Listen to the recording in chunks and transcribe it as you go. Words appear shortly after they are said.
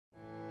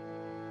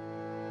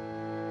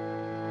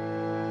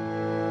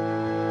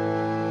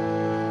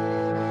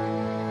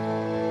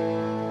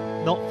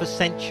Not for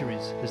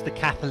centuries has the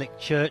Catholic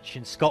Church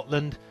in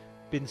Scotland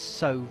been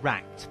so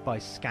racked by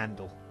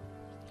scandal.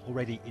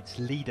 Already its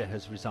leader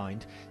has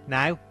resigned.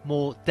 Now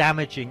more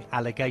damaging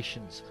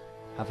allegations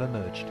have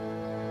emerged.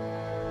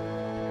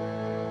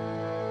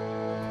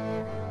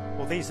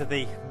 Well, these are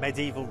the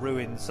medieval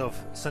ruins of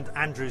St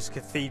Andrew's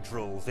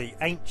Cathedral, the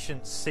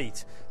ancient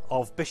seat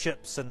of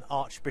bishops and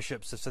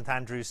archbishops of St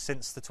Andrews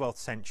since the 12th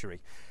century.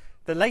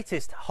 The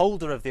latest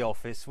holder of the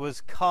office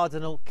was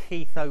Cardinal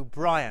Keith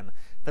O'Brien,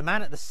 the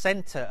man at the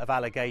centre of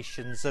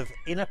allegations of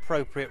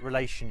inappropriate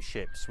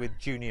relationships with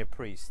junior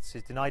priests.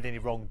 He's denied any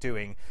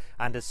wrongdoing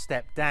and has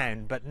stepped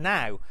down. But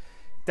now,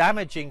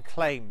 damaging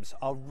claims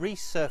are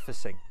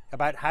resurfacing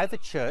about how the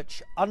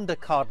Church, under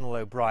Cardinal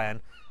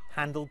O'Brien,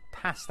 handled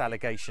past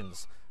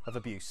allegations of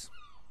abuse.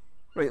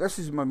 Right, this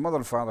is my mother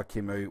and father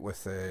came out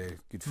with a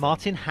good friend.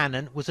 Martin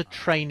Hannon was a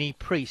trainee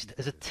priest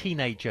as a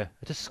teenager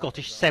at a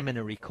Scottish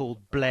seminary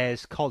called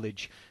Blair's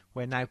College,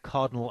 where now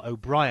Cardinal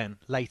O'Brien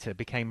later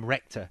became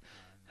rector.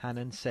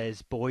 Hannon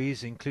says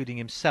boys, including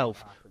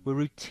himself, were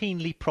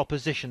routinely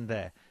propositioned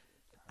there,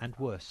 and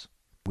worse.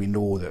 We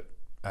know that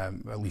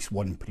at least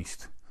one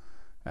priest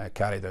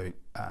carried out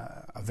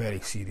a very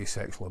serious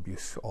sexual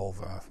abuse of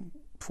a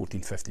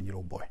 14,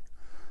 15-year-old boy.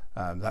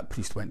 That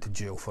priest went to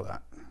jail for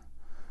that.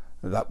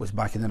 That was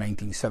back in the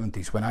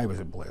 1970s when I was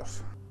at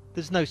Blair's.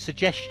 There's no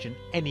suggestion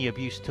any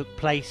abuse took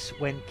place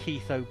when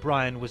Keith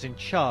O'Brien was in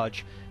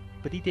charge,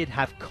 but he did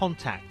have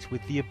contact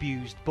with the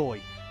abused boy,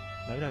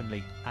 known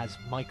only as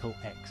Michael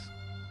X.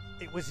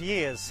 It was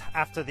years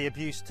after the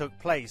abuse took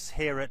place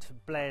here at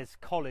Blair's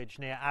College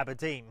near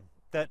Aberdeen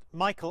that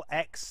Michael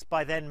X,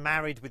 by then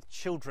married with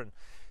children,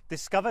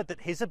 discovered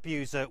that his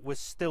abuser was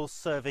still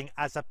serving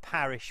as a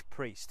parish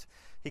priest.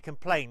 He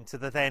complained to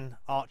the then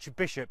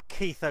Archbishop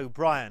Keith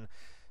O'Brien,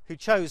 who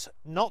chose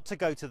not to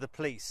go to the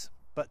police,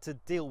 but to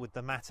deal with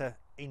the matter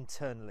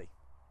internally.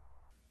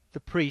 The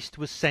priest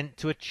was sent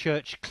to a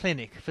church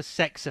clinic for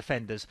sex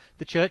offenders.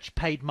 The church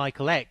paid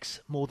Michael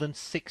X more than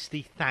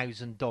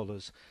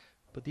 $60,000.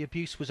 But the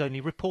abuse was only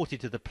reported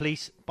to the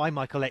police by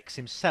Michael X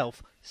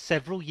himself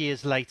several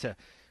years later,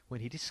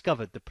 when he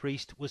discovered the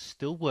priest was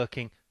still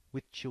working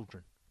with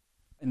children.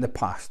 In the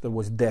past, there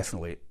was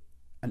definitely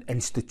an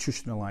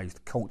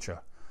institutionalised culture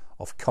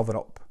of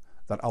cover-up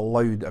that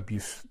allowed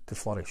abuse to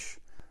flourish.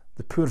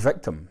 The poor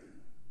victim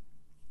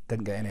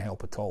didn't get any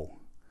help at all.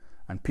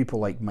 And people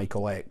like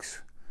Michael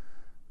X,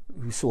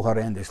 who was so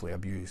horrendously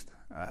abused,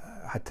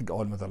 had to get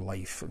on with their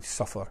life and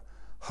suffer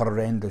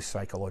horrendous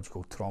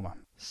psychological trauma.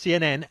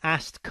 CNN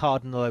asked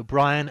Cardinal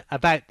O'Brien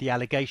about the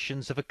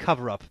allegations of a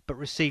cover-up, but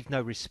received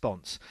no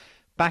response.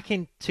 Back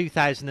in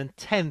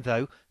 2010,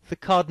 though, the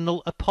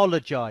Cardinal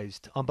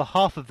apologised on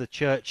behalf of the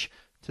Church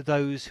to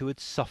those who had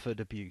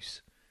suffered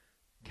abuse.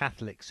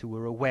 Catholics who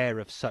were aware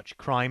of such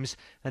crimes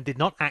and did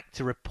not act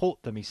to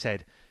report them, he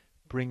said,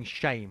 bring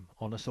shame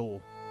on us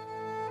all.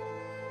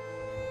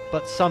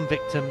 But some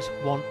victims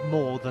want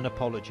more than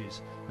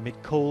apologies,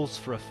 amid calls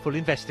for a full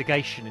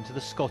investigation into the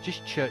Scottish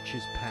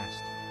Church's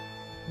past.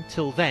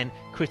 Until then,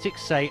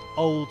 critics say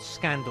old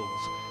scandals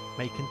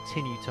may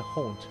continue to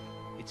haunt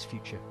its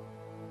future.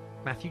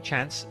 Matthew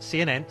Chance,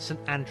 CNN, St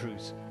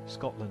Andrews,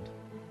 Scotland.